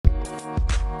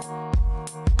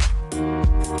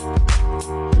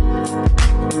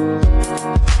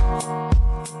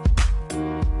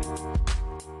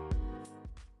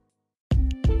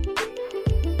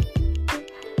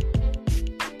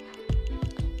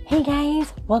Hey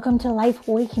guys, welcome to Life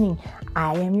Awakening.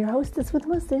 I am your hostess with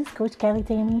Mostess, Coach Kelly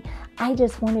Tammy. I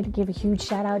just wanted to give a huge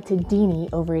shout out to Deanie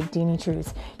over at Deanie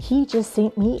Truths. He just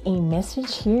sent me a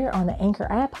message here on the Anchor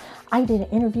app. I did an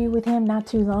interview with him not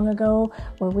too long ago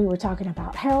where we were talking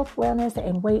about health, wellness,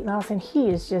 and weight loss. And he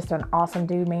is just an awesome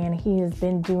dude, man. He has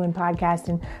been doing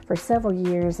podcasting for several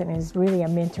years and is really a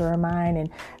mentor of mine, and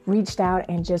reached out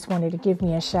and just wanted to give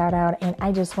me a shout out. And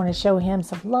I just want to show him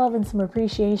some love and some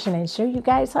appreciation and show you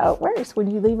guys how it works when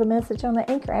you leave a message on the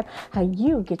Anchor app, how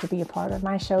you get to be a part of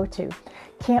my show too.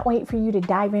 Can't wait for you to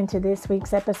dive into this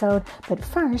week's episode. But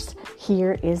first,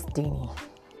 here is Deanie.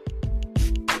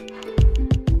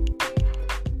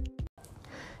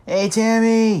 Hey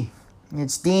Tammy,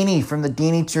 it's Deanie from the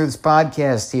Deanie Truths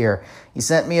podcast here. You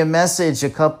sent me a message a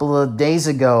couple of days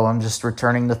ago. I'm just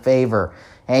returning the favor.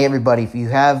 Hey everybody,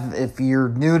 if you're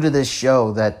new to this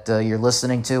show that you're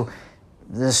listening to,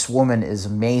 this woman is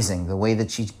amazing. The way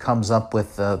that she comes up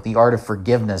with the art of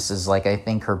forgiveness is I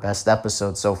think her best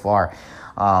episode so far.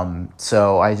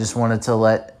 So I just wanted to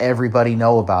let everybody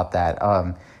know about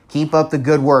that. Keep up the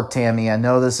good work, Tammy. I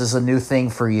know this is a new thing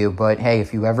for you, but hey,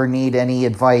 if you ever need any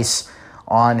advice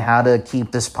on how to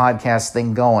keep this podcast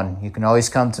thing going, you can always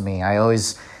come to me. I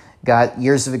always got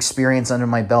years of experience under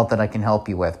my belt that I can help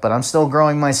you with, but I'm still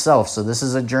growing myself, so this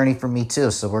is a journey for me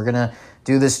too. So we're going to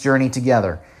do this journey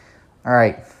together. All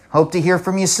right. Hope to hear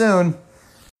from you soon.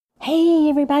 Hey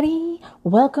everybody,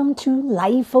 welcome to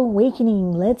Life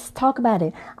Awakening. Let's talk about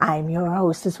it. I'm your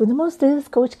hostess with the mostest,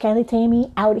 Coach Kelly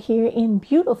Tammy, out here in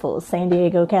beautiful San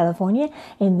Diego, California,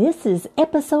 and this is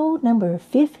episode number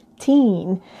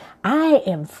 15. I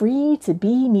am free to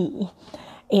be me.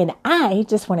 And I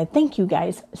just want to thank you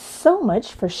guys so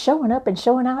much for showing up and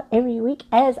showing out every week.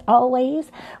 As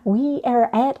always, we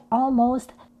are at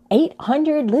almost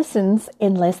 800 listens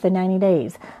in less than 90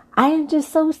 days. I am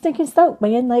just so stinking stoked,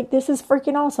 man. This is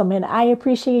freaking awesome. And I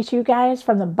appreciate you guys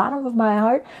from the bottom of my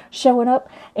heart showing up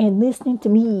and listening to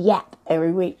me yap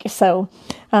every week. So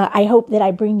I hope that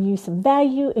I bring you some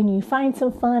value and you find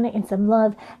some fun and some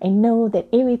love, and know that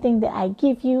everything that I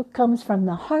give you comes from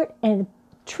the heart and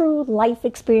true life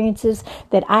experiences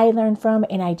that I learned from,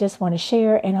 and I just want to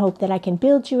share and hope that I can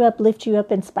build you up, lift you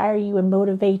up, inspire you, and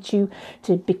motivate you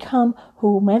to become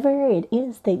whomever it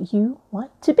is that you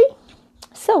want to be.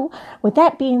 So with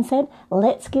that being said,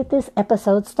 let's get this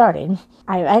episode started.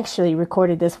 I actually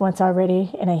recorded this once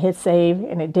already and I hit save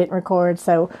and it didn't record.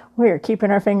 So we're keeping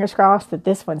our fingers crossed that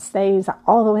this one stays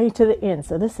all the way to the end.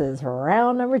 So this is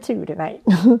round number 2 tonight.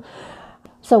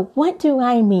 So what do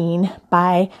I mean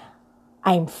by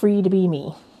I'm free to be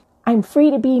me? I'm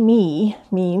free to be me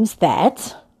means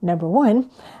that, number one,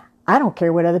 I don't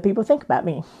care what other people think about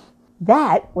me.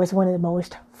 That was one of the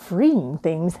most freeing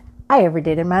things I ever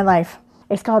did in my life.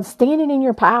 It's called standing in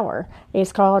your power.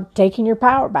 It's called taking your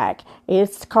power back.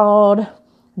 It's called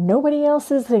nobody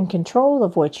else is in control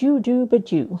of what you do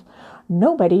but you.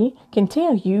 Nobody can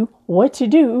tell you what to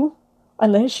do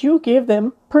unless you give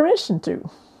them permission to.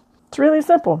 It's really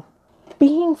simple.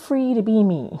 Being free to be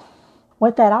me.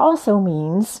 What that also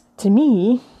means to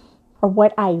me, or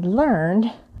what I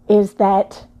learned, is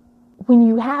that when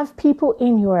you have people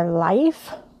in your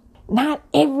life, not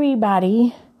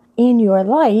everybody in your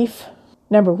life,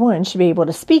 number one, should be able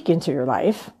to speak into your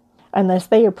life unless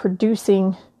they are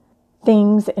producing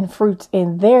things and fruits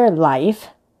in their life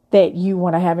that you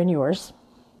want to have in yours.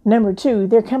 Number two,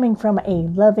 they're coming from a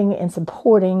loving and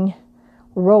supporting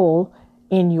role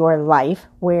in your life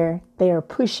where they are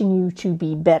pushing you to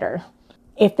be better.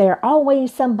 If they're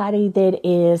always somebody that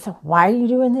is, why are you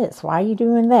doing this? Why are you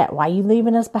doing that? Why are you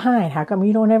leaving us behind? How come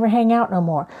you don't ever hang out no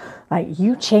more?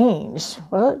 You changed.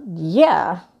 Well,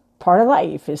 yeah, part of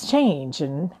life is change,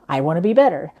 and I want to be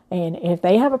better. And if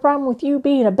they have a problem with you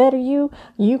being a better you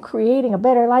creating a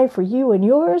better life for you and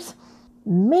yours,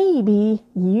 maybe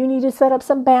you need to set up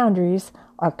some boundaries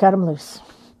or cut them loose.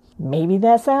 Maybe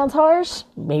that sounds harsh.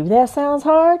 Maybe that sounds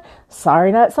hard.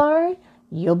 Sorry, not sorry.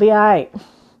 You'll be all right.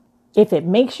 If it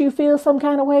makes you feel some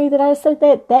kind of way that I said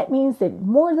that, that means that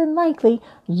more than likely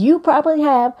you probably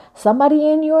have somebody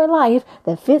in your life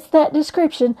that fits that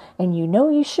description, and you know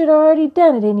you should have already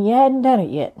done it and you hadn't done it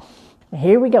yet.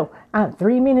 Here we go. I'm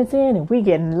 3 minutes in and we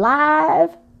getting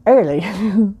live early.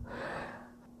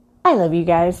 I love you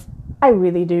guys. I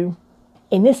really do.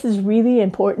 And this is really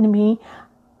important to me.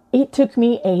 It took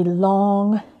me a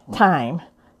long time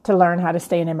to learn how to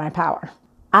stand in my power.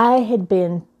 I had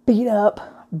been beat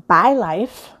up by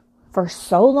life for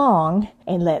so long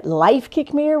and let life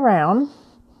kick me around.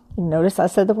 You notice I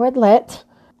said the word let.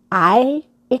 I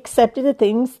accepted the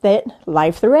things that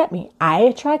life threw at me. I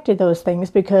attracted those things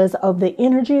because of the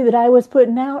energy that I was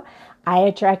putting out. I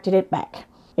attracted it back.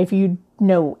 If you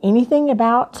know anything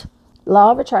about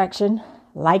law of attraction,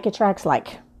 like attracts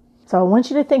like. So I want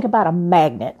you to think about a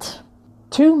magnet.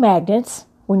 Two magnets,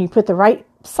 when you put the right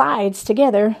sides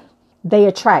together, they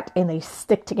attract and they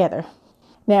stick together.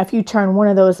 Now, if you turn one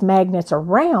of those magnets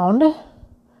around,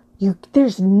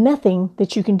 there's nothing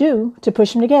that you can do to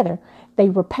push them together. They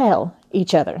repel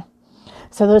each other.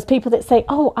 So those people that say,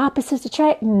 oh, opposites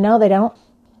attract, no, they don't.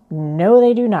 No,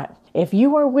 they do not. If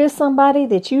you are with somebody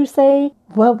that you say,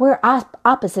 well, we're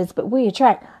opposites, but we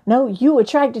attract. No, you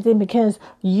attracted them because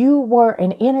you were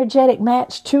an energetic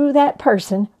match to that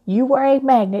person. You were a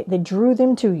magnet that drew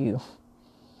them to you.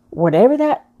 Whatever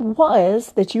that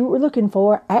was that you were looking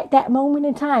for at that moment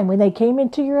in time when they came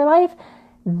into your life,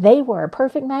 they were a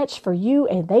perfect match for you,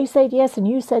 and they said yes and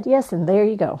you said yes, and there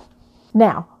you go.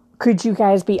 Now, could you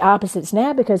guys be opposites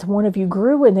now because one of you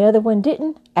grew and the other one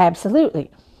didn't?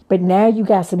 Absolutely. But now you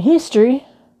got some history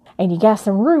and you got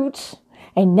some roots,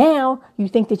 and now you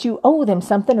think that you owe them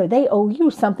something or they owe you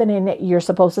something and that you're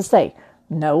supposed to stay.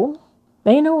 No,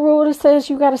 there ain't no rule that says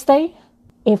you got to stay.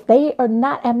 If they are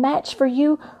not a match for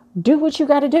you, do what you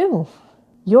got to do.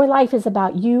 Your life is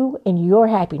about you and your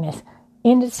happiness.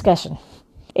 End of discussion.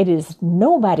 It is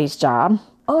nobody's job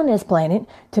on this planet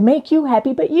to make you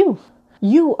happy but you.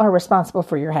 You are responsible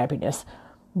for your happiness.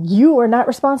 You are not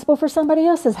responsible for somebody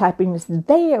else's happiness.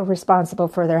 They are responsible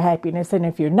for their happiness. And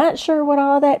if you're not sure what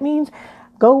all that means,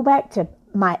 go back to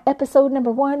my episode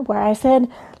number 1 where I said,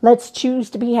 let's choose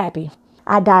to be happy.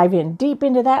 I dive in deep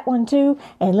into that one too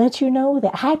and let you know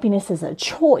that happiness is a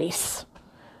choice.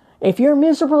 If you're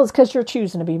miserable, it's because you're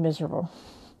choosing to be miserable.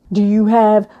 Do you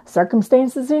have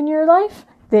circumstances in your life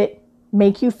that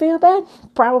make you feel bad?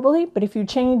 Probably. But if you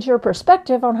change your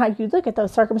perspective on how you look at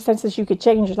those circumstances, you could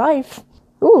change your life.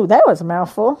 Ooh, that was a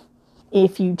mouthful.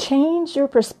 If you change your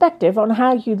perspective on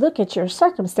how you look at your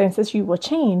circumstances, you will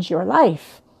change your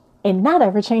life and not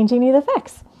ever change any of the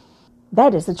facts.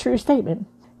 That is a true statement.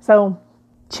 So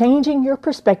changing your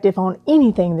perspective on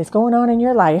anything that's going on in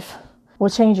your life will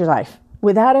change your life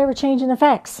without ever changing the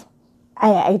facts.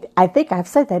 I think I've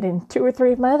said that in 2 or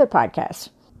 3 of my other podcasts.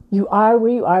 You are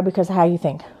where you are because of how you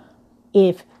think.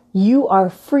 If you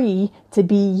are free to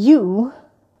be you,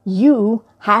 you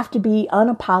have to be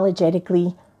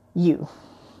unapologetically you.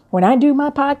 When I do my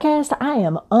podcast, I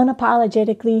am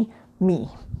unapologetically me.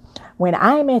 When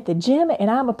I'm at the gym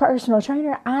and I'm a personal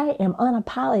trainer, I am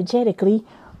unapologetically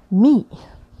me.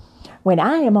 When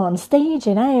I am on stage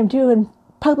and I am doing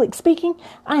public speaking,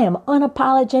 I am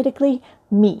unapologetically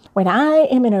me. When I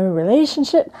am in a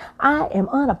relationship, I am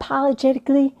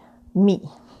unapologetically me.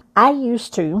 I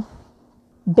used to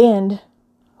bend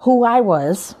who I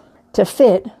was to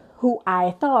fit who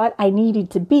I thought I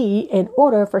needed to be in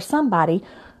order for somebody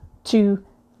to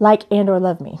like and or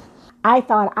love me. I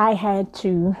thought I had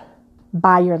to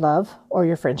buy your love or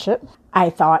your friendship. I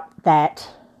thought that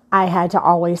I had to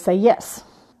always say yes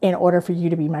in order for you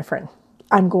to be my friend.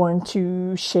 I'm going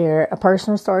to share a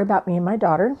personal story about me and my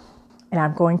daughter, and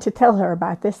I'm going to tell her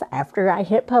about this after I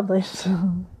hit publish.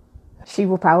 She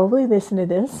will probably listen to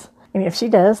this. And if she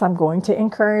does, I'm going to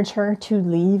encourage her to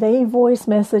leave a voice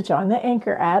message on the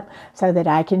Anchor app so that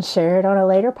I can share it on a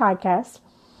later podcast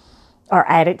or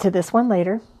add it to this one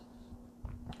later.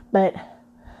 But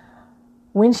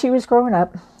when she was growing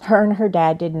up, her and her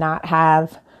dad did not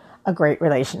have a great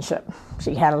relationship.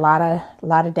 She had a lot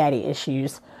of daddy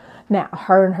issues. Now,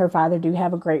 her and her father do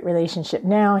have a great relationship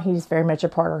now. He's very much a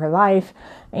part of her life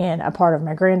and a part of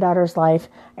my granddaughter's life,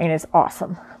 and it's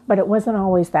awesome. But it wasn't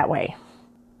always that way.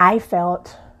 I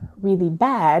felt really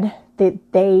bad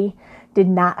that they did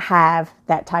not have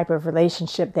that type of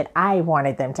relationship that I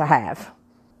wanted them to have.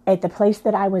 At the place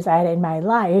that I was at in my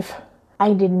life,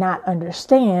 I did not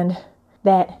understand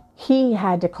that he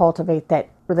had to cultivate that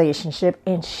relationship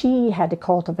and she had to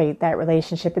cultivate that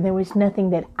relationship, and there was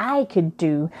nothing that I could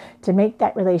do to make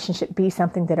that relationship be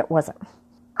something that it wasn't.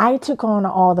 I took on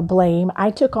all the blame,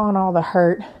 I took on all the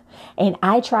hurt, and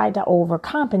I tried to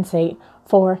overcompensate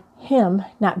for him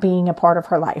not being a part of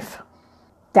her life.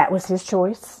 That was his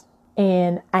choice.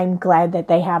 And I'm glad that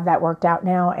they have that worked out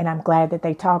now. And I'm glad that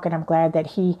they talk, and I'm glad that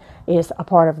he is a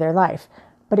part of their life.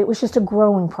 But it was just a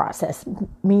growing process.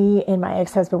 Me and my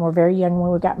ex-husband were very young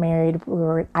when we got married.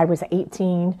 I was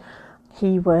 18.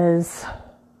 He was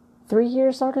 3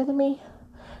 years older than me.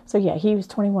 So yeah, he was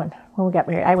 21 when we got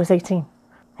married. I was 18.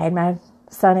 I had my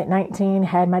son at 19,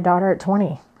 had my daughter at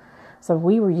 20. So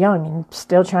we were young and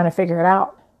still trying to figure it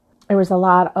out. There was a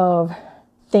lot of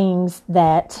things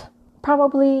that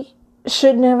probably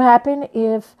shouldn't have happened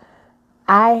if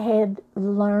I had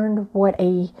learned what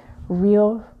a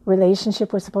real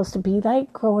relationship was supposed to be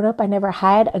like growing up. I never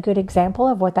had a good example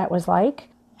of what that was like.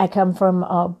 I come from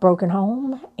a broken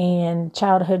home and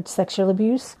childhood sexual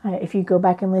abuse. If you go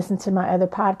back and listen to my other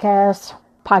podcast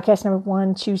number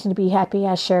 1, Choosing to Be Happy,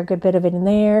 I share a good bit of it in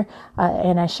there.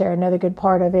 And I share another good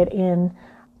part of it in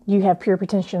You Have Pure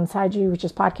Potential Inside You, which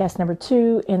is podcast number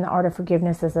 2. And The Art of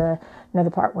Forgiveness is another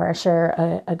part where I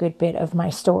share a good bit of my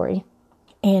story.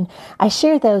 And I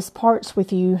share those parts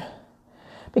with you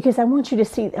because I want you to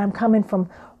see that I'm coming from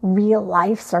real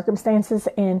life circumstances.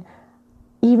 And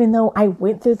even though I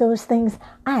went through those things,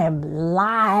 I am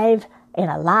live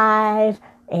and alive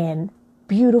and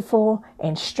beautiful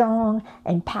and strong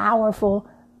and powerful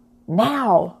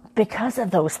now because of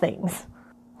those things.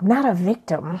 I'm not a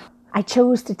victim. I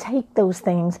chose to take those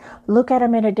things, look at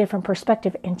them in a different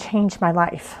perspective, and change my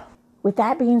life. With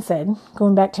that being said,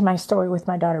 going back to my story with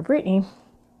my daughter Brittany,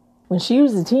 when she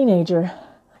was a teenager,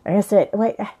 like I said,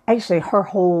 actually her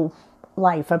whole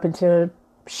life up until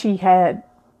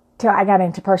I got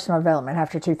into personal development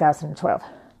after 2012,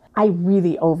 I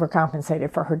really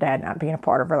overcompensated for her dad not being a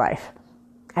part of her life.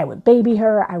 I would baby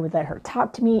her. I would let her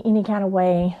talk to me any kind of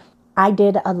way. I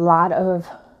did a lot of,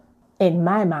 in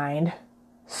my mind,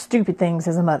 stupid things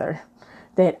as a mother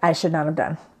that I should not have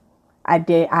done.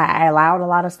 I allowed a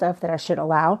lot of stuff that I should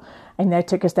allow, and that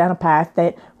took us down a path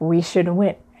that we shouldn't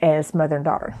went as mother and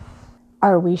daughter.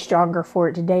 Are we stronger for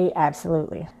it today?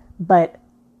 Absolutely. But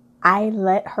I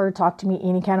let her talk to me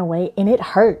any kind of way, and it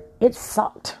hurt. It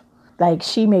sucked. Like,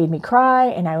 she made me cry,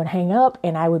 and I would hang up,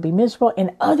 and I would be miserable,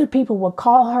 and other people would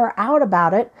call her out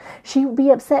about it. She would be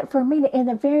upset for a minute, and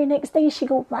the very next day, she'd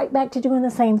go right back to doing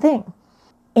the same thing.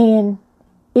 And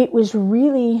it was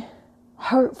really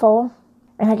hurtful.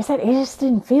 And like I said, it just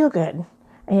didn't feel good.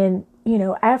 And,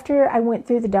 after I went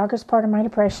through the darkest part of my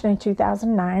depression in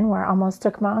 2009, where I almost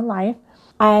took my own life,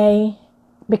 I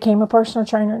became a personal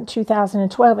trainer in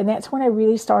 2012. And that's when I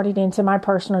really started into my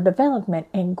personal development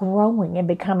and growing and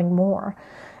becoming more.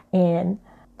 And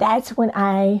that's when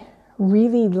I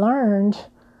really learned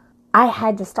I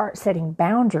had to start setting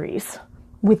boundaries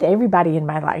with everybody in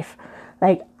my life.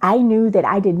 Like, I knew that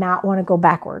I did not want to go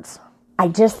backwards. I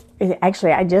just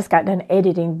got done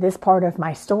editing this part of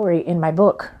my story in my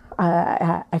book.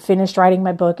 I finished writing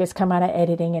my book. It's come out of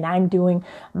editing, and I'm doing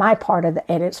my part of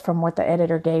the edits from what the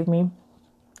editor gave me.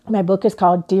 My book is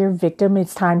called Dear Victim,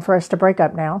 It's Time for Us to Break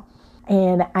Up Now.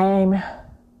 And I'm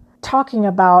talking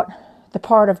about the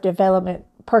part of development,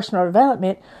 personal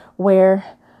development,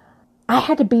 where I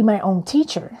had to be my own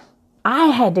teacher. I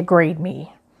had to grade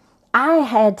me. I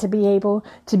had to be able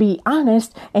to be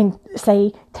honest and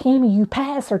say, Tammy, you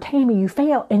pass, or Tammy, you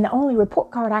fail. And the only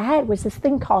report card I had was this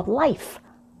thing called life.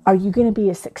 Are you going to be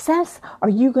a success? Are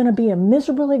you going to be a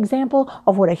miserable example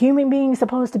of what a human being is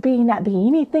supposed to be and not be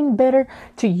anything better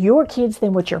to your kids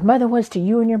than what your mother was to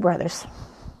you and your brothers?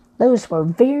 Those were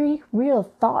very real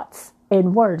thoughts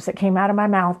and words that came out of my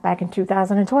mouth back in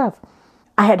 2012.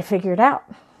 I had to figure it out.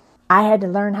 I had to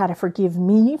learn how to forgive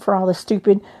me for all the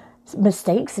stupid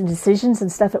mistakes and decisions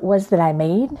and stuff it was that I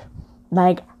made.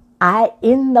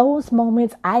 In those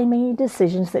moments, I made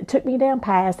decisions that took me down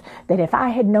paths that if I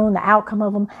had known the outcome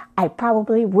of them, I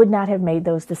probably would not have made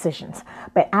those decisions.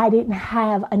 But I didn't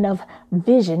have enough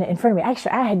vision in front of me.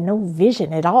 Actually, I had no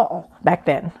vision at all back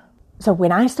then. So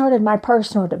when I started my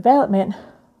personal development,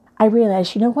 I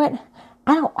realized, you know what?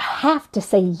 I don't have to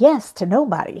say yes to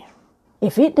nobody.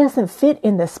 If it doesn't fit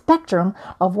in the spectrum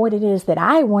of what it is that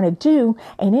I want to do,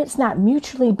 and it's not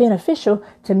mutually beneficial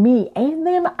to me and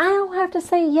them, I don't have to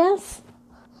say yes.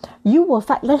 You will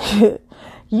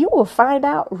find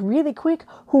out really quick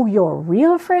who your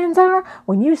real friends are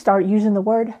when you start using the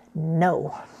word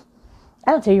no.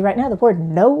 I'll tell you right now, the word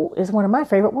no is one of my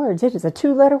favorite words. It is a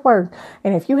 2-letter word.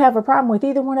 And if you have a problem with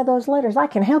either one of those letters, I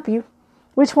can help you.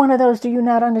 Which one of those do you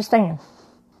not understand?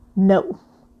 No.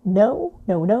 No,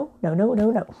 no, no, no, no,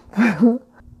 no, no.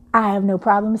 I have no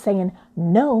problem saying,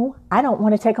 no, I don't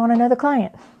want to take on another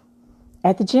client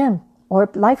at the gym or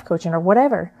life coaching or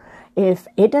whatever. If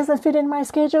it doesn't fit in my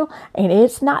schedule and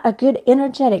it's not a good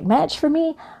energetic match for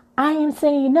me, I am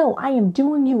saying no. I am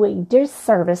doing you a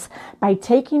disservice by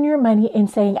taking your money and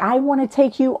saying, I want to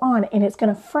take you on, and it's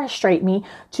going to frustrate me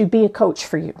to be a coach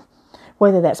for you,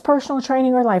 whether that's personal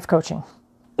training or life coaching.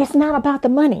 It's not about the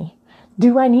money.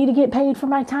 Do I need to get paid for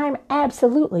my time?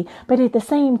 Absolutely. But at the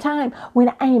same time,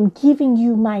 when I am giving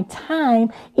you my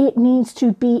time, it needs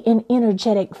to be an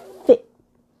energetic fit.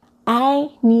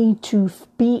 I need to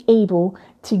be able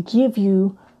to give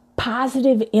you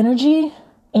positive energy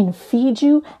and feed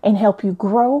you and help you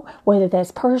grow, whether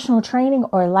that's personal training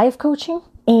or life coaching.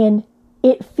 And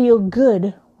it feel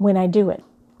good when I do it.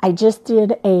 I just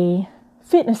did a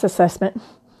fitness assessment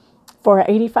for an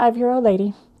 85-year-old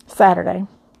lady Saturday.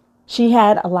 She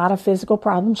had a lot of physical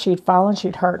problems. She'd fallen,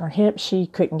 she'd hurt her hip, she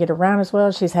couldn't get around as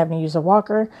well. She's having to use a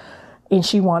walker, and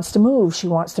she wants to move. She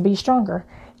wants to be stronger.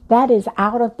 That is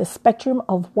out of the spectrum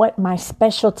of what my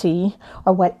specialty,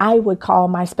 or what I would call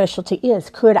my specialty, is.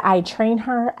 Could I train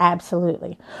her?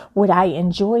 Absolutely. Would I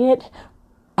enjoy it?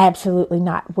 Absolutely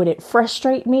not. Would it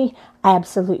frustrate me?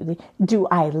 Absolutely. Do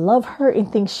I love her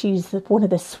and think she's one of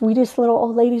the sweetest little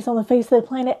old ladies on the face of the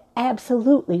planet?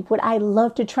 Absolutely. Would I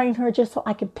love to train her just so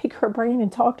I could pick her brain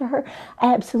and talk to her?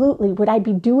 Absolutely. Would I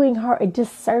be doing her a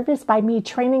disservice by me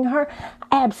training her?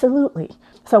 Absolutely.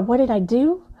 So what did I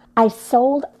do? I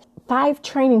sold 5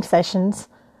 training sessions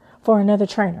for another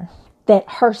trainer that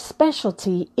her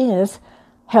specialty is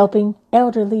helping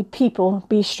elderly people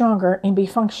be stronger and be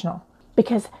functional,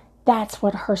 because that's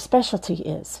what her specialty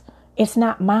is. It's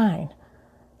not mine.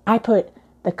 I put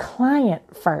the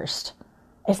client first.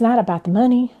 It's not about the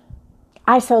money.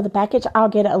 I sell the package. I'll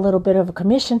get a little bit of a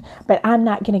commission, but I'm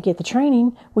not going to get the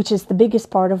training, which is the biggest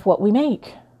part of what we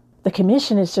make. The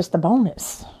commission is just a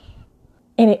bonus.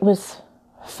 And it was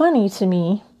funny to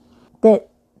me that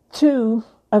 2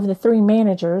 of the 3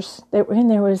 managers that were in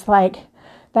there was like,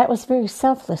 that was very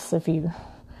selfless of you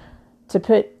to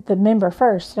put the member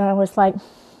first. And I was like,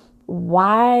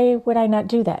 why would I not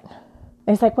do that?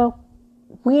 And it's like, well,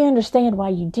 we understand why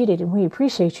you did it and we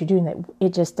appreciate you doing that.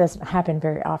 It just doesn't happen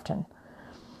very often.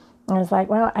 And I was like,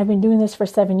 well, I've been doing this for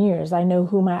 7 years. I know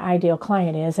who my ideal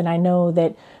client is. And I know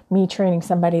that me training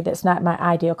somebody that's not my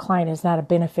ideal client is not a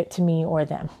benefit to me or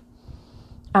them.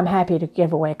 I'm happy to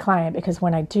give away a client, because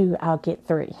when I do, I'll get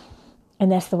 3. And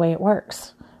that's the way it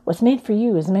works. What's meant for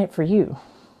you is meant for you.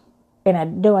 And I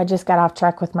know I just got off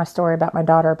track with my story about my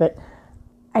daughter, but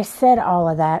I said all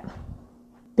of that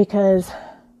because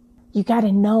you got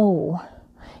to know.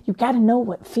 You got to know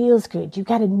what feels good. You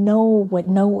got to know what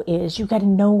no is. You got to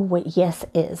know what yes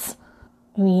is.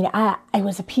 I mean, I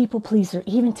was a people pleaser.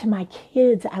 Even to my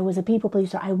kids, I was a people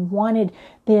pleaser. I wanted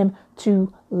them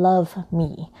to love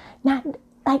me. Not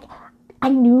like I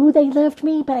knew they loved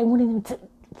me, but I wanted them to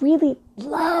really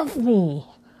love me.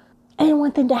 I didn't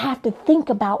want them to have to think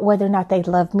about whether or not they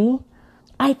loved me.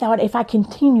 I thought if I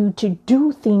continued to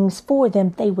do things for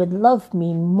them, they would love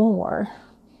me more.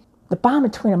 The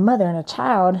bond between a mother and a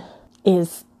child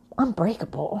is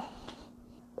unbreakable.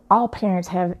 All parents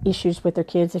have issues with their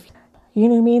kids. If you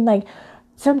know what I mean? Like,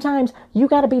 sometimes you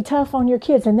got to be tough on your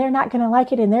kids and they're not going to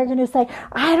like it. And they're going to say,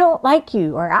 I don't like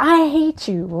you, or I hate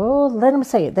you. Well, let them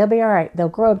say it. They'll be all right. They'll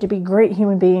grow up to be great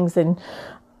human beings and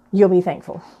you'll be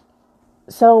thankful.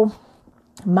 So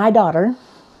my daughter,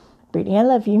 Brittany, I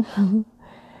love you.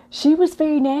 She was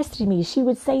very nasty to me. She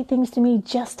would say things to me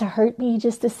just to hurt me,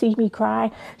 just to see me cry.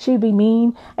 She'd be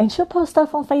mean. And she'll post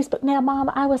stuff on Facebook. Now,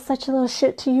 Mom, I was such a little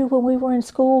shit to you when we were in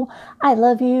school. I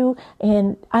love you.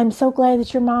 And I'm so glad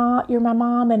that you're my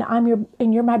mom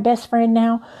and you're my best friend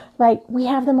now. Like, we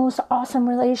have the most awesome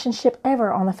relationship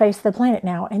ever on the face of the planet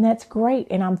now. And that's great.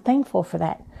 And I'm thankful for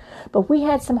that. But we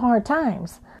had some hard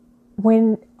times.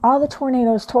 When all the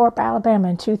tornadoes tore up Alabama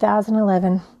in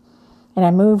 2011 and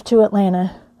I moved to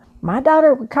Atlanta, my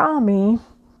daughter would call me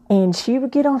and she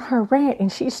would get on her rant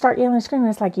and she'd start yelling and screaming.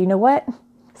 It's like, you know what?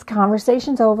 This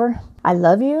conversation's over. I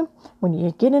love you. When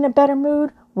you get in a better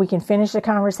mood, we can finish the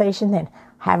conversation then.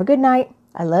 Have a good night.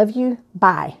 I love you.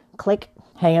 Bye. Click.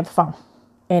 Hang up the phone.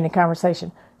 End the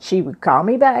conversation. She would call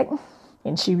me back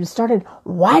and she would started,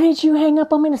 why did you hang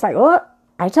up on me? And it's like, oh,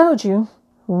 I told you.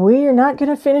 We're not going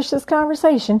to finish this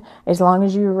conversation as long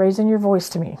as you're raising your voice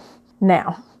to me.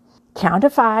 Now, count to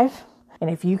 5. And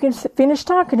if you can finish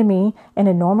talking to me in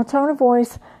a normal tone of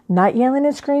voice, not yelling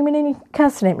and screaming and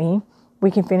cussing at me, we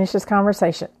can finish this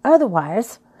conversation.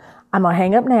 Otherwise, I'm going to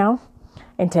hang up now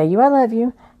and tell you I love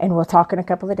you, and we'll talk in a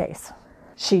couple of days.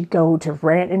 She'd go to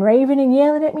rant and raving and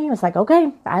yelling at me. I was like,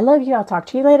 okay, I love you. I'll talk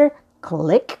to you later.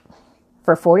 Click.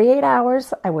 For 48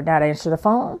 hours, I would not answer the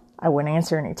phone. I wouldn't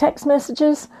answer any text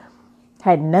messages.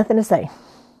 Had nothing to say.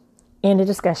 End of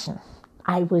discussion.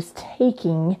 I was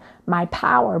taking my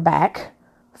power back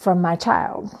from my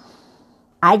child.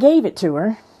 I gave it to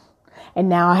her, and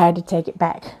now I had to take it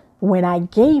back. When I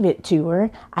gave it to her,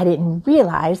 I didn't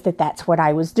realize that that's what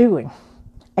I was doing.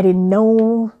 I didn't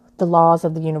know the laws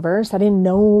of the universe. I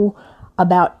knew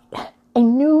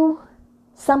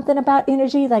something about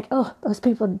energy, like, oh, those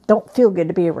people don't feel good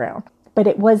to be around. But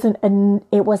it wasn't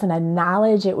a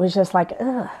knowledge. It was just like,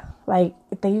 ugh, like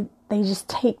they just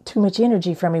take too much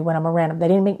energy from me when I'm around them. They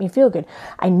didn't make me feel good.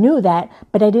 I knew that,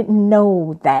 but I didn't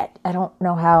know that. I don't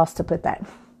know how else to put that.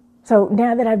 So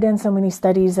now that I've done so many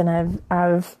studies and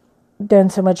I've done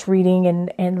so much reading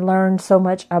and learned so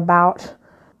much about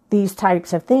these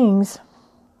types of things,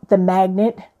 the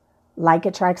magnet, like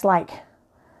attracts like.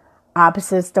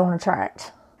 Opposites don't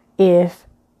attract. If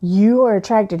you are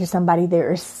attracted to somebody,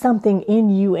 there is something in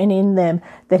you and in them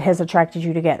that has attracted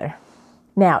you together.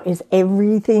 Now, is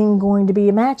everything going to be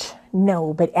a match?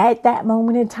 No, but at that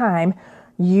moment in time,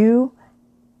 you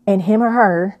and him or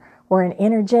her were an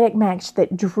energetic match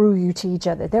that drew you to each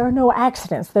other. There are no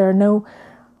accidents. There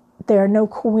are no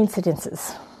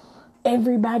coincidences.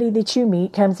 Everybody that you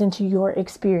meet comes into your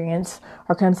experience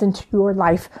or comes into your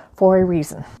life for a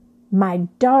reason. My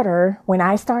daughter, when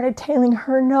I started telling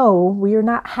her, no, we are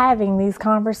not having these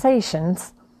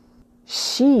conversations,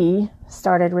 she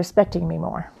started respecting me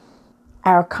more.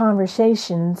 Our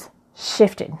conversations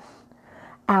shifted.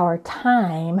 Our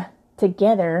time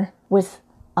together was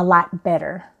a lot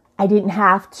better. I didn't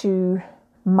have to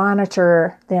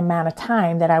monitor the amount of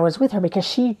time that I was with her because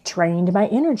she drained my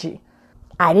energy.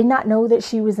 I did not know that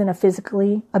she was in a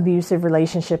physically abusive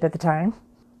relationship at the time.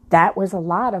 That was a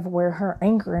lot of where her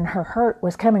anger and her hurt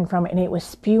was coming from, and it was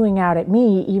spewing out at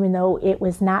me, even though it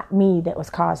was not me that was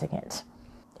causing it.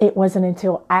 It wasn't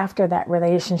until after that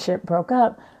relationship broke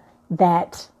up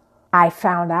that I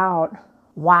found out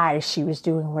why she was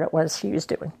doing what it was she was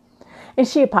doing. And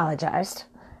she apologized,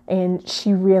 and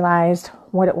she realized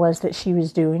what it was that she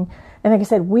was doing. And like I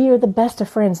said, we are the best of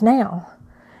friends now.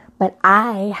 But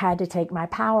I had to take my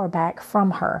power back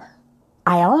from her.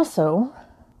 I also,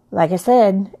 like I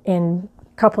said in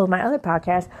a couple of my other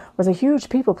podcasts, was a huge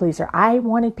people pleaser. I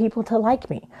wanted people to like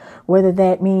me, whether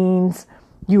that means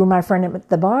you were my friend at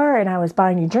the bar and I was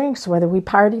buying you drinks, whether we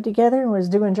partied together and was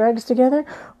doing drugs together,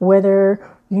 whether,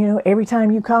 every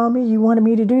time you call me, you wanted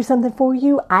me to do something for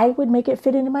you, I would make it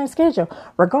fit into my schedule,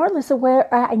 regardless of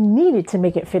where I needed to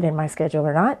make it fit in my schedule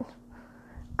or not.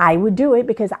 I would do it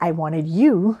because I wanted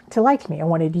you to like me. I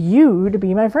wanted you to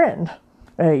be my friend.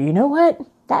 You know what?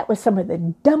 That was some of the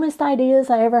dumbest ideas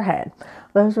I ever had.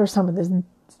 Those were some of the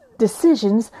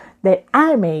decisions that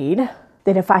I made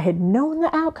that if I had known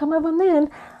the outcome of them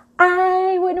then,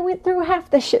 I wouldn't have went through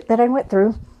half the shit that I went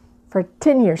through for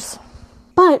 10 years.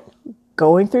 But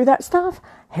going through that stuff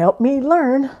helped me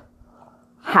learn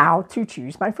how to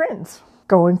choose my friends.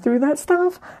 Going through that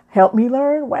stuff helped me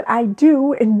learn what I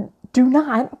do and do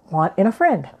not want in a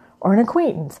friend or an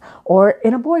acquaintance or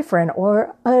in a boyfriend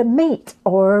or a mate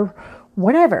or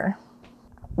whatever.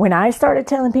 When I started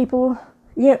telling people,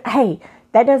 hey,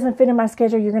 that doesn't fit in my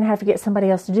schedule, you're going to have to get somebody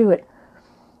else to do it.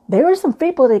 There were some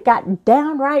people that got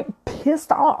downright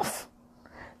pissed off.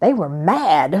 They were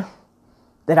mad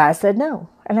that I said no.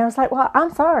 And I was like, well,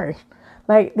 I'm sorry.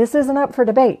 This isn't up for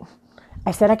debate.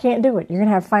 I said I can't do it. You're going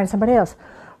to have to find somebody else.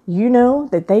 You know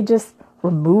that they just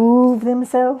remove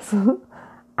themselves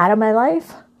out of my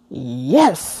life?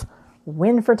 Yes.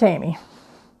 Win for Tammy.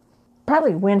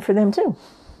 Probably win for them too.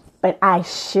 But I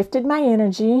shifted my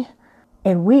energy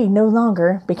and we no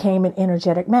longer became an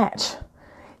energetic match.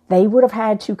 They would have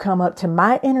had to come up to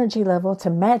my energy level to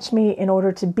match me in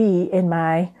order to be in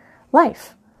my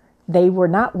life. They were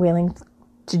not willing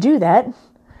to do that,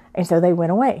 and so they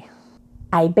went away.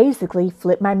 I basically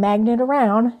flipped my magnet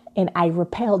around and I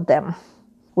repelled them,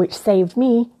 which saved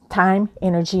me time,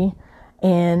 energy,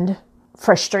 and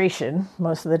frustration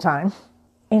most of the time.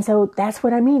 And so that's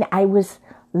what I mean. I was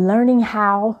learning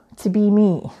how to be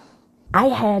me. I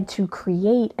had to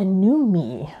create a new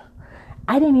me.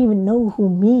 I didn't even know who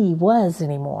me was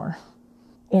anymore.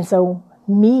 And so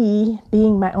me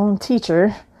being my own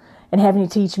teacher and having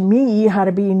to teach me how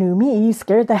to be a new me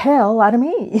scared the hell out of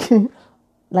me.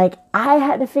 I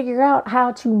had to figure out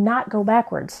how to not go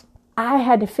backwards. I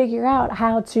had to figure out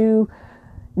how to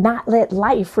not let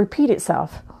life repeat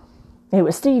itself. It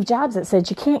was Steve Jobs that said,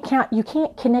 you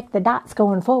can't connect the dots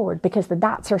going forward because the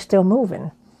dots are still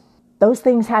moving. Those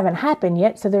things haven't happened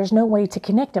yet, so there's no way to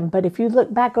connect them. But if you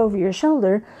look back over your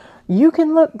shoulder, you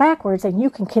can look backwards and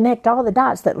you can connect all the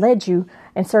dots that led you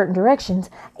in certain directions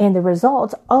and the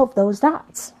results of those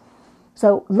dots.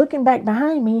 So looking back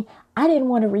behind me, I didn't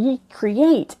want to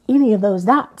recreate any of those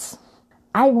dots.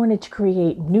 I wanted to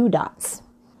create new dots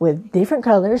with different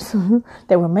colors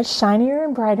that were much shinier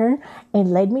and brighter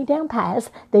and led me down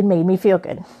paths that made me feel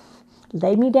good.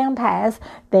 Led me down paths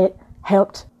that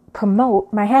helped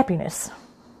promote my happiness.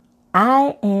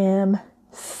 I am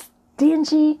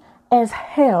stingy as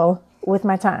hell with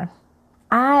my time.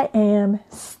 I am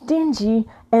stingy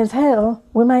as hell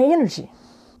with my energy.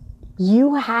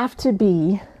 You have to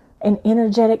be an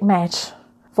energetic match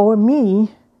for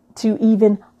me to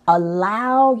even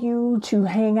allow you to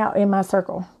hang out in my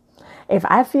circle. If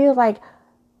I feel like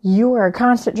you are a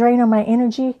constant drain on my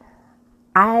energy,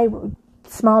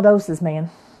 small doses, man.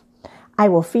 I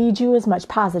will feed you as much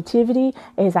positivity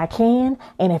as I can.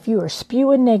 And if you are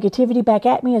spewing negativity back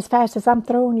at me as fast as I'm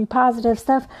throwing you positive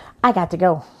stuff, I got to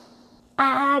go.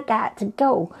 I got to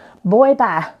go. Boy,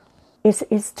 bye.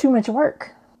 It's too much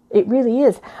work. It really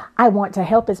is. I want to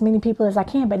help as many people as I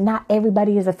can, but not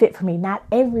everybody is a fit for me. Not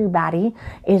everybody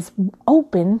is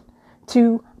open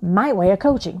to my way of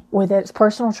coaching, whether it's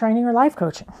personal training or life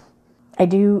coaching. I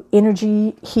do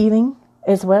energy healing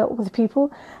as well with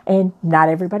people, and not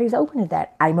everybody's open to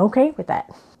that. I'm okay with that.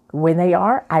 When they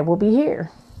are, I will be here.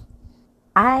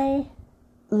 I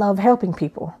love helping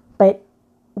people, but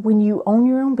when you own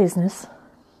your own business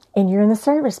and you're in the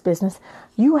service business,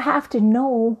 you have to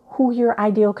know who your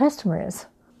ideal customer is.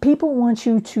 People want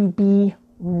you to be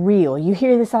real. You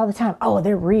hear this all the time. Oh,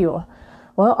 they're real.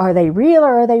 Well, are they real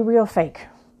or are they real fake?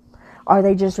 Are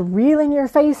they just real in your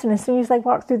face, and as soon as they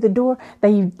walk through the door,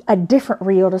 they a different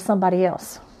real to somebody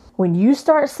else? When you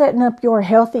start setting up your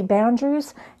healthy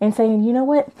boundaries and saying, you know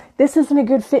what, this isn't a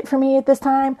good fit for me at this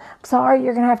time. Sorry,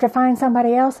 you're going to have to find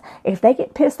somebody else. If they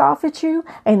get pissed off at you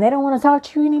and they don't want to talk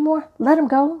to you anymore, let them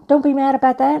go. Don't be mad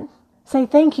about that. Say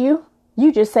thank you.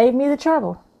 You just saved me the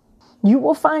trouble. You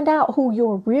will find out who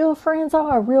your real friends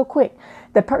are real quick.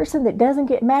 The person that doesn't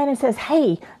get mad and says,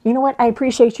 hey, you know what? I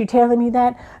appreciate you telling me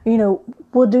that. You know,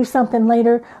 we'll do something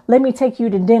later. Let me take you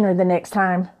to dinner the next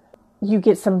time you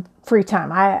get some free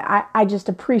time. I just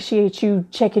appreciate you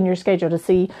checking your schedule to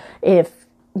see if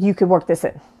you could work this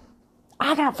in.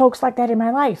 I got folks like that in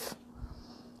my life.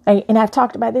 And I've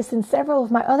talked about this in several of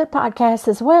my other podcasts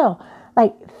as well.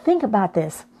 Like, think about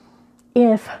this.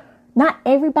 If not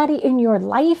everybody in your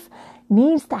life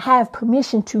needs to have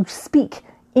permission to speak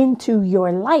into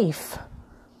your life.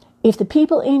 If the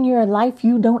people in your life,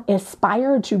 you don't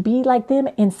aspire to be like them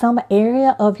in some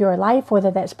area of your life,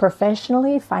 whether that's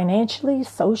professionally, financially,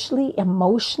 socially,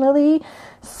 emotionally,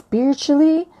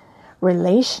 spiritually,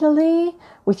 relationally,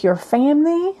 with your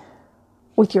family,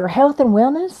 with your health and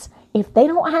wellness, if they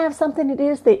don't have something it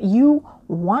is that you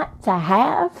want to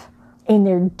have, and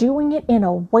they're doing it in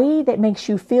a way that makes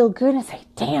you feel good and say,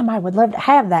 damn, I would love to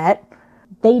have that,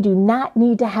 they do not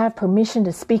need to have permission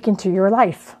to speak into your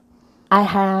life.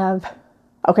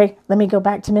 Okay, let me go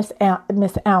back to Miss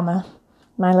Alma,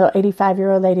 my little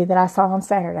 85-year-old lady that I saw on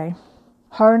Saturday.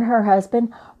 Her and her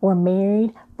husband were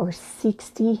married for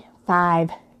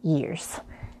 65 years.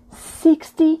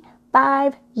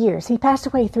 65 years. He passed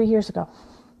away 3 years ago.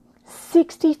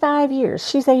 65 years.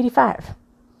 She's 85.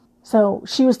 So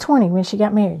she was 20 when she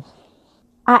got married.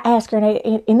 I asked her,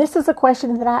 and this is a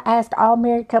question that I asked all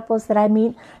married couples that I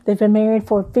meet that've been married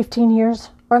for 15 years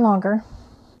or longer.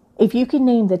 If you can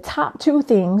name the top 2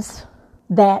 things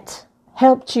that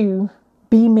helped you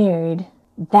be married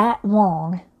that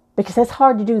long, because that's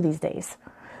hard to do these days.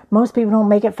 Most people don't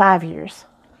make it 5 years.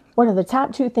 What are the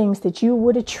top 2 things that you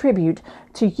would attribute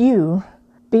to you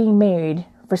being married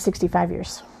for 65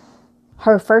 years?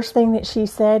 Her first thing that she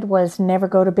said was never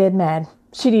go to bed mad.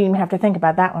 She didn't even have to think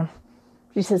about that one.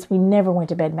 She says, we never went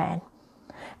to bed mad.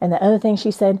 And the other thing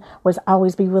she said was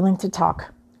always be willing to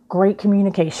talk. Great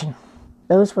communication.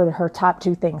 Those were her top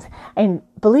 2 things. And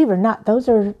believe it or not,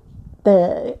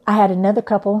 I had another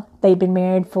couple. They'd been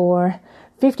married for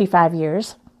 55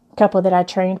 years. A couple that I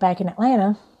trained back in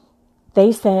Atlanta.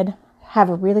 They said, have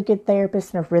a really good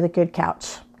therapist and a really good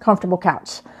couch. Comfortable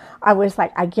couch. I was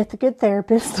like, I get the good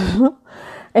therapist.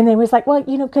 And they was like, well,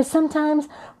 because sometimes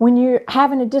when you're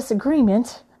having a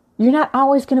disagreement, you're not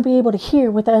always going to be able to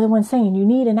hear what the other one's saying. You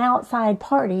need an outside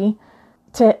party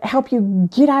to help you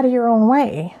get out of your own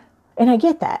way. And I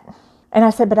get that. And I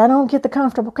said, but I don't get the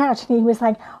comfortable couch. And he was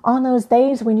like, on those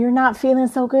days when you're not feeling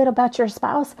so good about your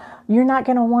spouse, you're not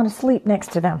going to want to sleep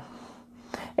next to them.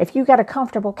 If you got a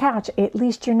comfortable couch, at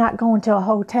least you're not going to a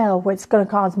hotel where it's going to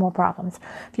cause more problems.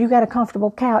 If you got a comfortable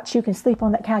couch, you can sleep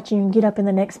on that couch and you can get up in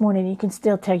the next morning and you can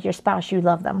still tell your spouse you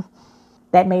love them.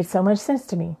 That made so much sense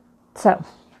to me. So,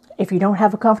 if you don't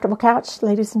have a comfortable couch,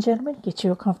 ladies and gentlemen, get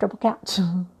you a comfortable couch.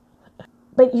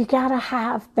 But you got to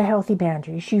have the healthy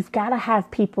boundaries. You've got to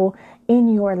have people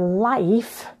in your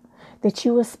life that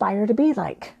you aspire to be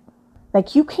like.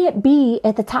 Like, you can't be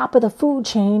at the top of the food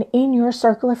chain in your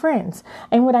circle of friends.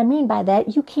 And what I mean by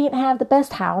that, you can't have the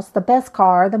best house, the best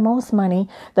car, the most money,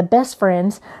 the best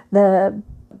friends, the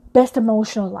best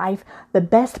emotional life, the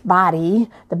best body,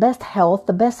 the best health,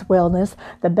 the best wellness,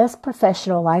 the best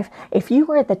professional life. If you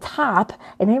were at the top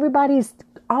and everybody's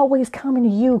always coming to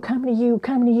you,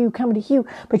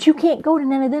 but you can't go to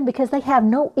none of them because they have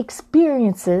no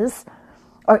experiences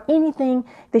or anything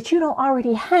that you don't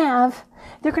already have,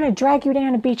 they're going to drag you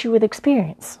down and beat you with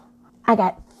experience. I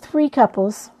got 3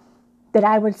 couples that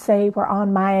I would say were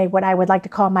on what I would like to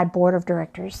call my board of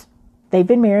directors. They've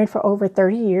been married for over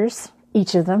 30 years,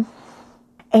 each of them,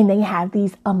 and they have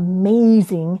these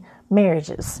amazing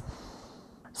marriages.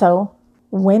 So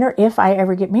when or if I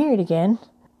ever get married again,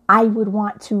 I would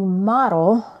want to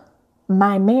model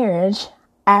my marriage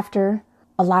after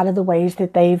a lot of the ways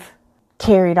that they've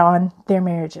carried on their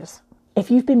marriages. If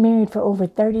you've been married for over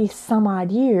 30 some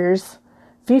odd years,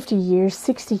 50 years,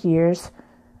 60 years,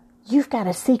 you've got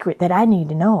a secret that I need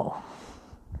to know.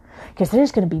 Because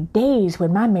there's going to be days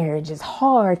when my marriage is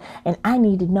hard and I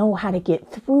need to know how to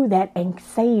get through that and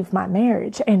save my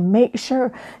marriage and make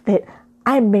sure that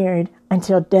I'm married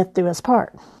until death do us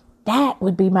part. That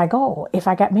would be my goal if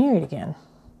I got married again.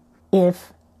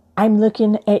 If I'm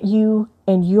looking at you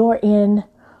and you're in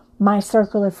my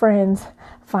circle of friends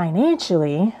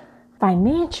financially,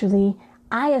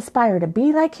 I aspire to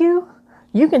be like you.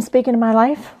 You can speak into my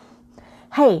life.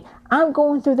 Hey, I'm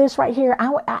going through this right here.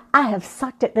 I have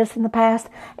sucked at this in the past,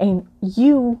 and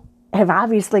you have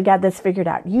obviously got this figured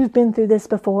out. You've been through this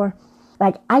before.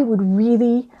 Like, I would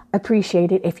really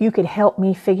appreciate it if you could help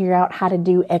me figure out how to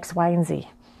do X, Y, and Z.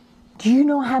 Do you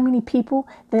know how many people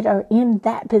that are in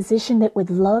that position that would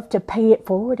love to pay it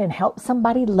forward and help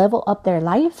somebody level up their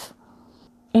life?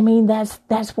 I mean, that's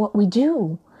what we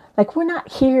do. Like, we're not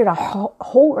here to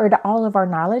hoard all of our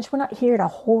knowledge. We're not here to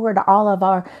hoard all of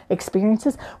our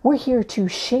experiences. We're here to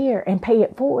share and pay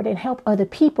it forward and help other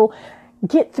people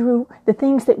get through the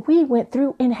things that we went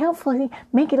through and hopefully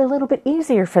make it a little bit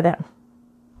easier for them.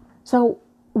 So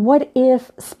what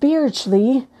if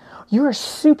spiritually you're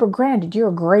super grounded,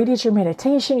 you're great at your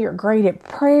meditation, you're great at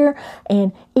prayer,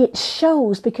 and it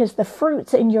shows because the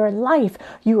fruits in your life,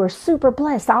 you are super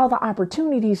blessed. All the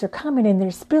opportunities are coming and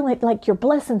they're spilling like your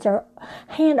blessings are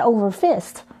hand over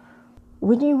fist.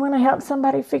 Wouldn't you want to help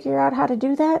somebody figure out how to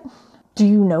do that? Do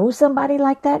you know somebody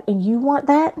like that and you want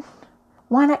that?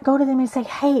 Why not go to them and say,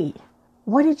 hey,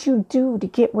 what did you do to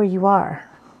get where you are?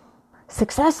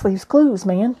 Success leaves clues,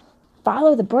 man.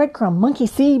 Follow the breadcrumb. Monkey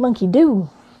see, monkey do.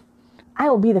 I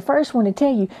will be the first one to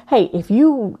tell you, hey, if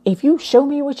you show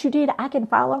me what you did, I can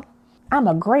follow. I'm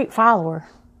a great follower.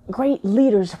 Great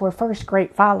leaders were first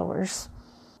great followers.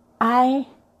 I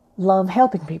love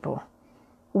helping people,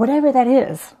 whatever that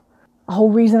is. The whole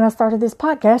reason I started this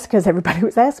podcast, because everybody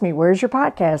was asking me, where's your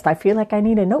podcast? I feel like I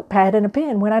need a notepad and a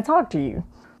pen when I talk to you.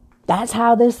 That's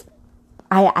how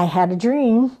I had a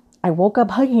dream. I woke up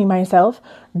hugging myself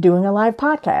doing a live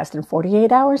podcast, and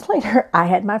 48 hours later, I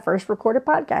had my first recorded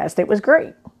podcast. It was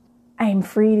great. I am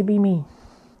free to be me.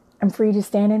 I'm free to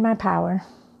stand in my power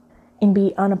and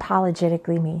be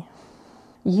unapologetically me.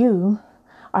 You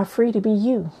are free to be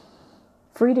you.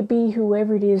 Free to be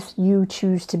whoever it is you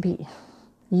choose to be.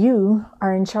 You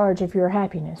are in charge of your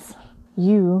happiness.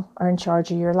 You are in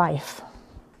charge of your life.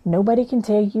 Nobody can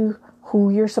tell you who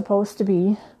you're supposed to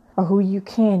be or who you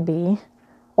can be,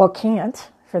 or can't,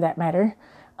 for that matter,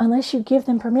 unless you give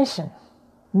them permission.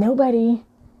 Nobody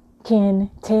can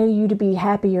tell you to be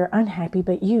happy or unhappy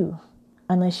but you,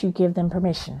 unless you give them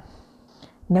permission.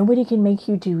 Nobody can make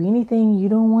you do anything you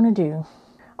don't want to do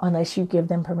unless you give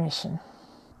them permission.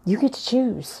 You get to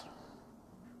choose.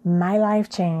 My life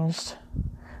changed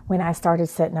when I started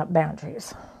setting up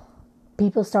boundaries.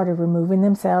 People started removing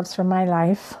themselves from my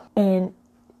life. And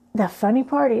the funny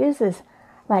part is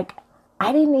like,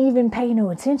 I didn't even pay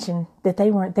no attention that they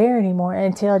weren't there anymore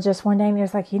until just one day and it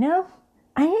was like,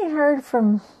 I ain't heard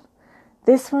from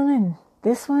this one and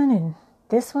this one and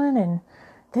this one and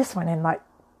this one in like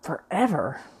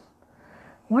forever.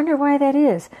 Wonder why that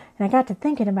is. And I got to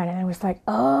thinking about it and I was like,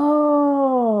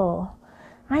 oh,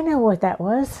 I know what that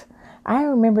was. I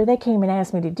remember they came and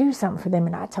asked me to do something for them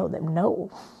and I told them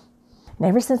no. And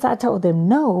ever since I told them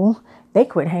no, they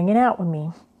quit hanging out with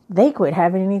me. They quit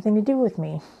having anything to do with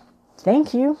me.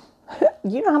 Thank you.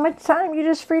 You know how much time you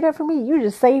just freed up for me? You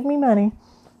just saved me money.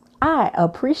 I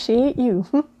appreciate you.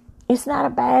 It's not a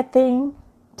bad thing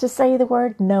to say the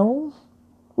word no.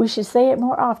 We should say it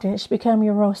more often. It should become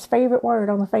your most favorite word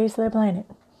on the face of the planet.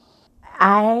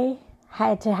 I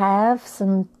had to have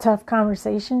some tough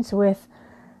conversations with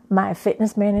my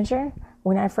fitness manager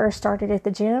when I first started at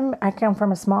the gym. I come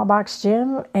from a small box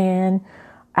gym and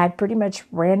I pretty much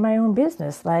ran my own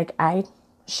business. Like, I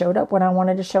showed up when I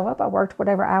wanted to show up. I worked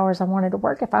whatever hours I wanted to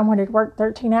work. If I wanted to work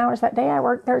 13 hours that day, I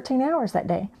worked 13 hours that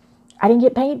day. I didn't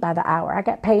get paid by the hour. I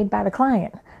got paid by the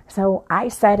client. So I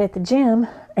sat at the gym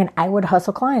and I would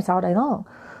hustle clients all day long.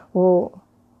 Well,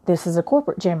 this is a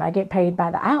corporate gym. I get paid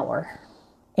by the hour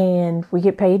and we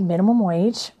get paid minimum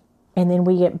wage. And then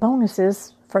we get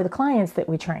bonuses for the clients that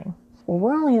we train. Well,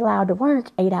 we're only allowed to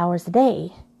work 8 hours a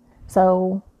day.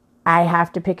 So I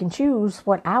have to pick and choose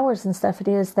what hours and stuff it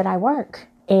is that I work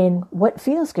and what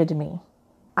feels good to me.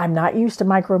 I'm not used to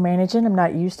micromanaging. I'm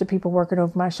not used to people working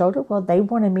over my shoulder. Well, they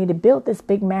wanted me to build this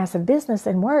big, massive business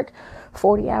and work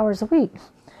 40 hours a week.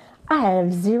 I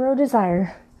have zero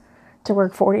desire to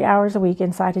work 40 hours a week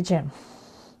inside a gym.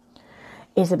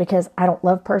 Is it because I don't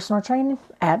love personal training?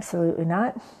 Absolutely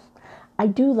not. I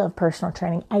do love personal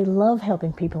training. I love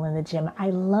helping people in the gym.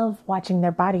 I love watching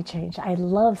their body change. I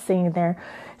love seeing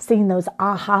those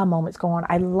aha moments go on.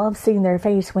 I love seeing their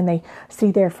face when they see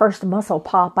their first muscle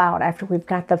pop out after we've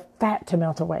got the fat to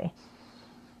melt away.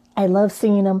 I love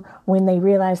seeing them when they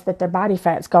realize that their body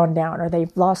fat's gone down, or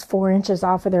they've lost 4 inches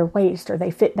off of their waist, or they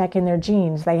fit back in their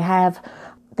jeans. They have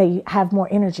more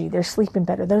energy. They're sleeping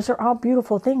better. Those are all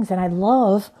beautiful things. And I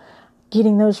love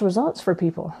getting those results for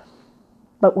people.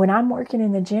 But when I'm working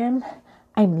in the gym,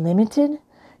 I'm limited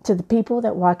to the people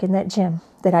that walk in that gym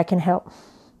that I can help.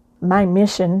 My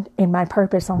mission and my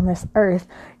purpose on this earth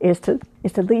is to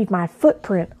leave my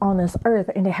footprint on this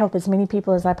earth and to help as many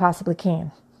people as I possibly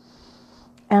can.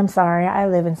 I'm sorry, I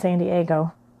live in San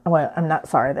Diego. Well, I'm not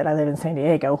sorry that I live in San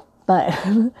Diego, but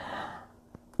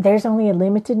there's only a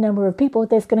limited number of people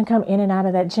that's going to come in and out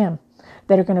of that gym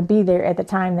that are going to be there at the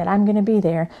time that I'm going to be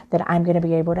there, that I'm going to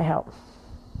be able to help.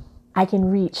 I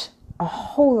can reach a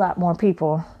whole lot more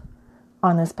people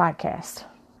on this podcast.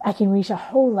 I can reach a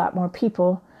whole lot more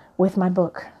people with my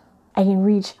book. I can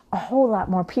reach a whole lot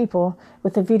more people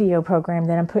with the video program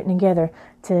that I'm putting together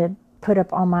to put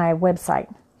up on my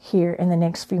website here in the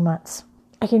next few months.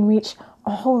 I can reach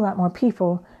a whole lot more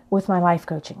people with my life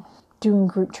coaching, doing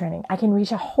group training. I can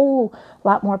reach a whole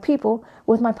lot more people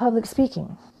with my public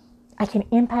speaking. I can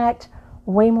impact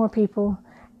way more people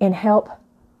and help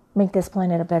make this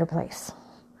planet a better place,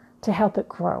 to help it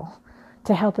grow,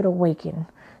 to help it awaken,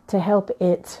 to help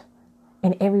it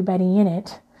and everybody in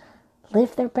it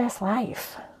live their best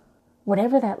life,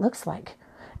 whatever that looks like.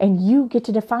 And you get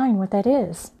to define what that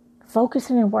is.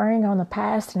 Focusing and worrying on the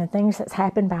past and the things that's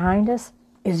happened behind us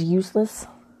is useless.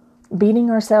 Beating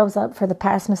ourselves up for the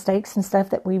past mistakes and stuff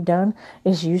that we've done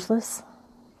is useless.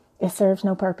 It serves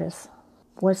no purpose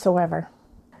whatsoever.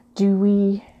 Do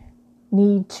we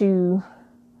need to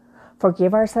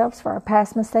forgive ourselves for our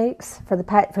past mistakes, for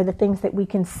the things that we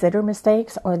consider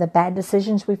mistakes or the bad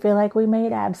decisions we feel like we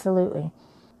made? Absolutely.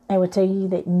 I would tell you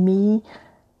that me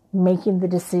making the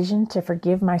decision to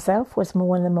forgive myself was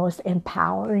one of the most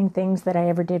empowering things that I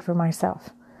ever did for myself.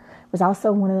 It was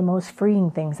also one of the most freeing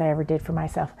things I ever did for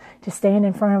myself, to stand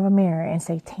in front of a mirror and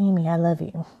say, Tammy, I love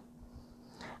you.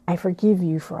 I forgive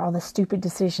you for all the stupid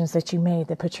decisions that you made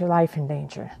that put your life in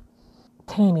danger.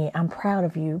 Tammy, I'm proud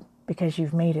of you because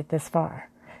you've made it this far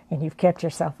and you've kept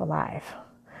yourself alive.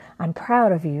 I'm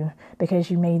proud of you because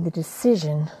you made the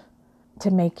decision to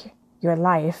make your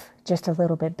life just a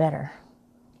little bit better.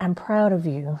 I'm proud of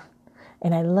you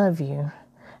and I love you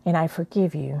and I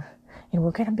forgive you and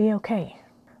we're going to be okay.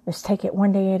 Let's take it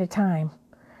one day at a time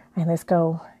and let's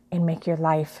go and make your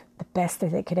life the best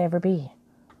that it could ever be.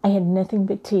 I had nothing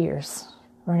but tears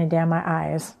running down my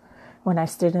eyes when I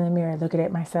stood in the mirror looking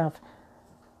at myself,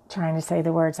 trying to say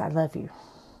the words, I love you.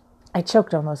 I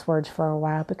choked on those words for a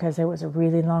while because it was a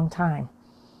really long time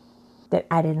that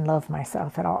I didn't love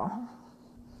myself at all.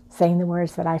 Saying the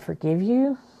words that I forgive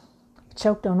you, I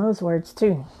choked on those words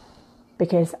too,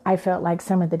 because I felt like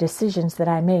some of the decisions that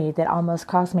I made that almost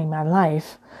cost me my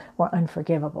life were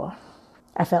unforgivable.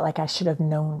 I felt like I should have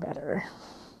known better.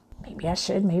 Maybe I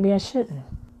should, maybe I shouldn't.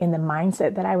 In the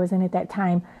mindset that I was in at that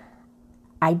time,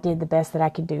 I did the best that I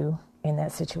could do in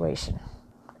that situation.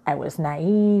 I was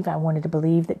naive. I wanted to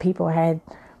believe that people had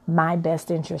my best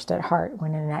interest at heart,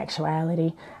 when in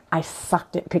actuality, I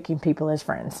sucked at picking people as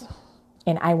friends.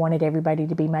 And I wanted everybody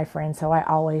to be my friend, so I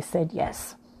always said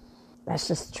yes. That's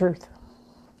just the truth.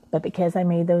 But because I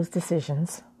made those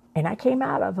decisions, and I came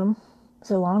out of them, it's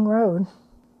a long road.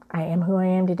 I am who I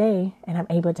am today, and I'm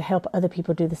able to help other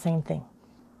people do the same thing.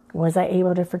 Was I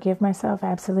able to forgive myself?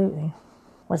 Absolutely.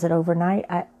 Was it overnight?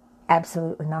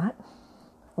 Absolutely not.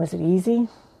 Was it easy?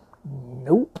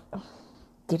 Nope.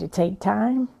 Did it take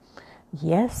time?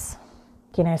 Yes.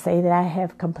 Can I say that I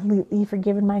have completely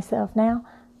forgiven myself now?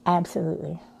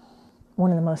 Absolutely.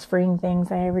 One of the most freeing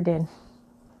things I ever did.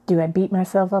 Do I beat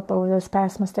myself up over those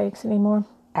past mistakes anymore?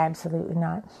 Absolutely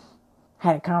not.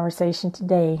 Had a conversation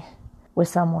today with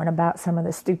someone about some of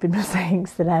the stupid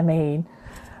mistakes that I made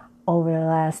over the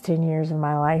last 10 years of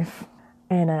my life.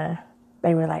 And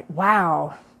they were like,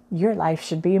 wow, your life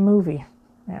should be a movie.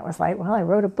 And I was like, well, I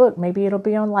wrote a book. Maybe it'll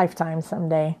be on Lifetime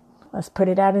someday. Let's put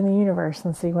it out in the universe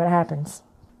and see what happens.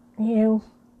 You know,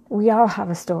 we all have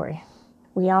a story.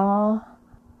 We all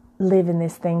live in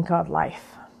this thing called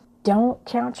life. Don't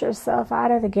count yourself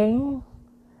out of the game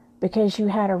because you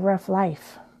had a rough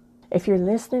life. If you're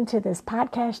listening to this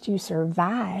podcast, you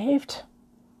survived.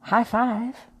 High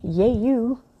five. Yay,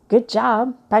 you. Good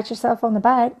job. Pat yourself on the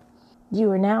back.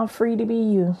 You are now free to be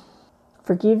you.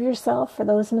 Forgive yourself for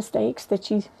those mistakes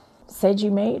that you said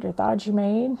you made or thought you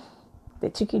made,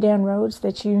 that took you down roads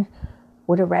that you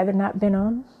would have rather not been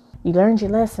on. You learned your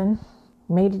lesson,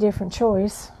 made a different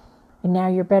choice, and now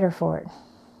you're better for it.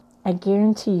 I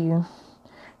guarantee you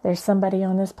there's somebody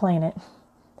on this planet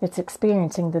that's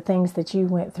experiencing the things that you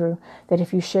went through, that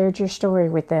if you shared your story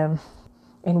with them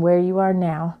and where you are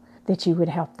now, that you would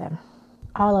help them.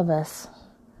 All of us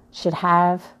should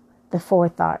have the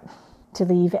forethought to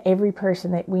leave every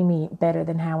person that we meet better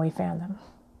than how we found them.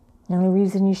 The only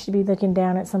reason you should be looking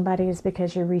down at somebody is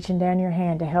because you're reaching down your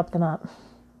hand to help them up.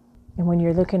 And when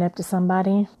you're looking up to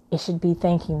somebody, it should be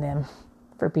thanking them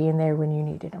for being there when you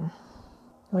needed them.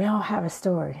 We all have a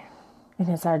story, and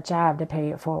it's our job to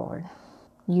pay it forward.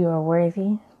 You are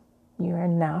worthy, you are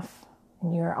enough,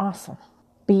 and you are awesome.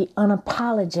 Be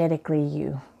unapologetically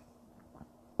you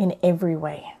in every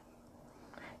way.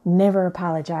 Never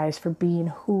apologize for being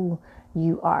who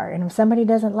you are. And if somebody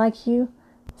doesn't like you,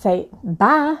 say,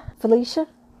 bye, Felicia.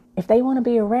 If they want to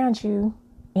be around you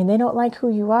and they don't like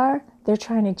who you are, they're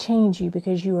trying to change you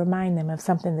because you remind them of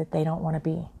something that they don't want to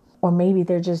be. Or maybe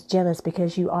they're just jealous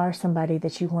because you are somebody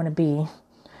that you want to be.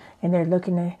 And they're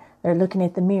looking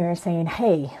at the mirror saying,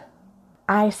 hey,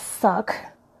 I suck.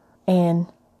 And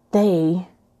they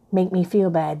make me feel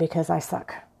bad because I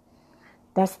suck.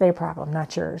 That's their problem,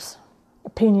 not yours.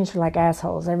 Opinions are like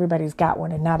assholes. Everybody's got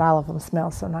one, and not all of them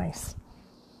smell so nice.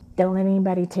 Don't let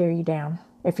anybody tear you down.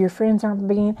 If your friends are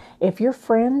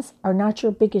not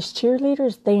your biggest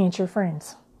cheerleaders, they ain't your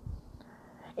friends.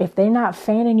 If they're not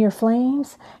fanning your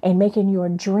flames and making your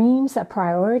dreams a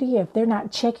priority, if they're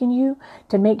not checking you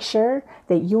to make sure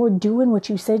that you're doing what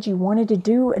you said you wanted to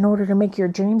do in order to make your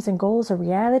dreams and goals a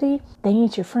reality, they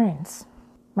ain't your friends.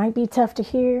 Might be tough to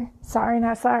hear. Sorry,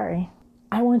 not sorry.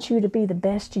 I want you to be the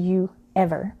best you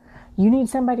ever. You need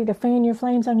somebody to fan your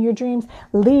flames on your dreams?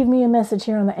 Leave me a message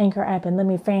here on the Anchor app and let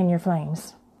me fan your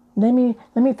flames. Let me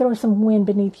throw some wind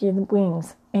beneath your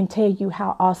wings and tell you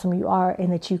how awesome you are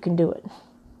and that you can do it.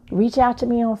 Reach out to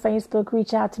me on Facebook,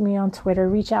 reach out to me on Twitter,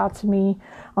 reach out to me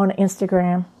on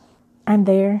Instagram. I'm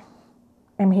there.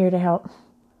 I'm here to help.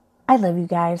 I love you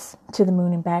guys to the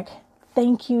moon and back.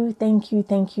 Thank you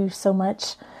so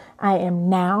much. I am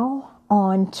now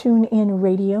on TuneIn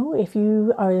Radio. If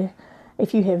you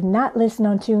have not listened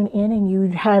on TuneIn and you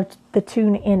have the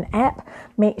TuneIn app,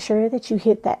 make sure that you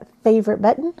hit that favorite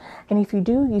button. And if you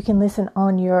do, you can listen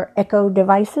on your Echo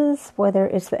devices, whether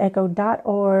it's the Echo Dot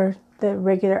or the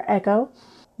regular Echo.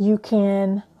 You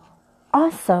can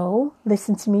also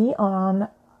listen to me on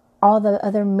all the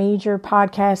other major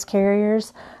podcast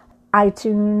carriers,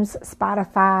 iTunes,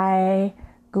 Spotify,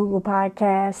 Google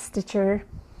Podcasts, Stitcher.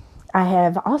 I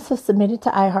have also submitted to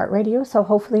iHeartRadio, so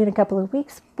hopefully in a couple of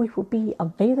weeks we will be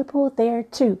available there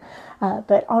too.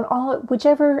 But on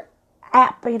whichever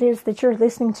app it is that you're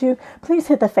listening to, please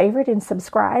hit the favorite and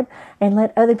subscribe and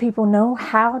let other people know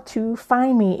how to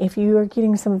find me if you are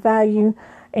getting some value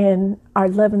and are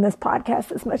loving this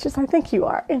podcast as much as I think you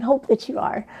are and hope that you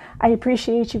are. I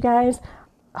appreciate you guys.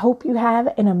 Hope you have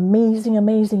an amazing,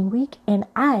 amazing week, and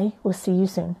I will see you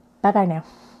soon. Bye-bye now.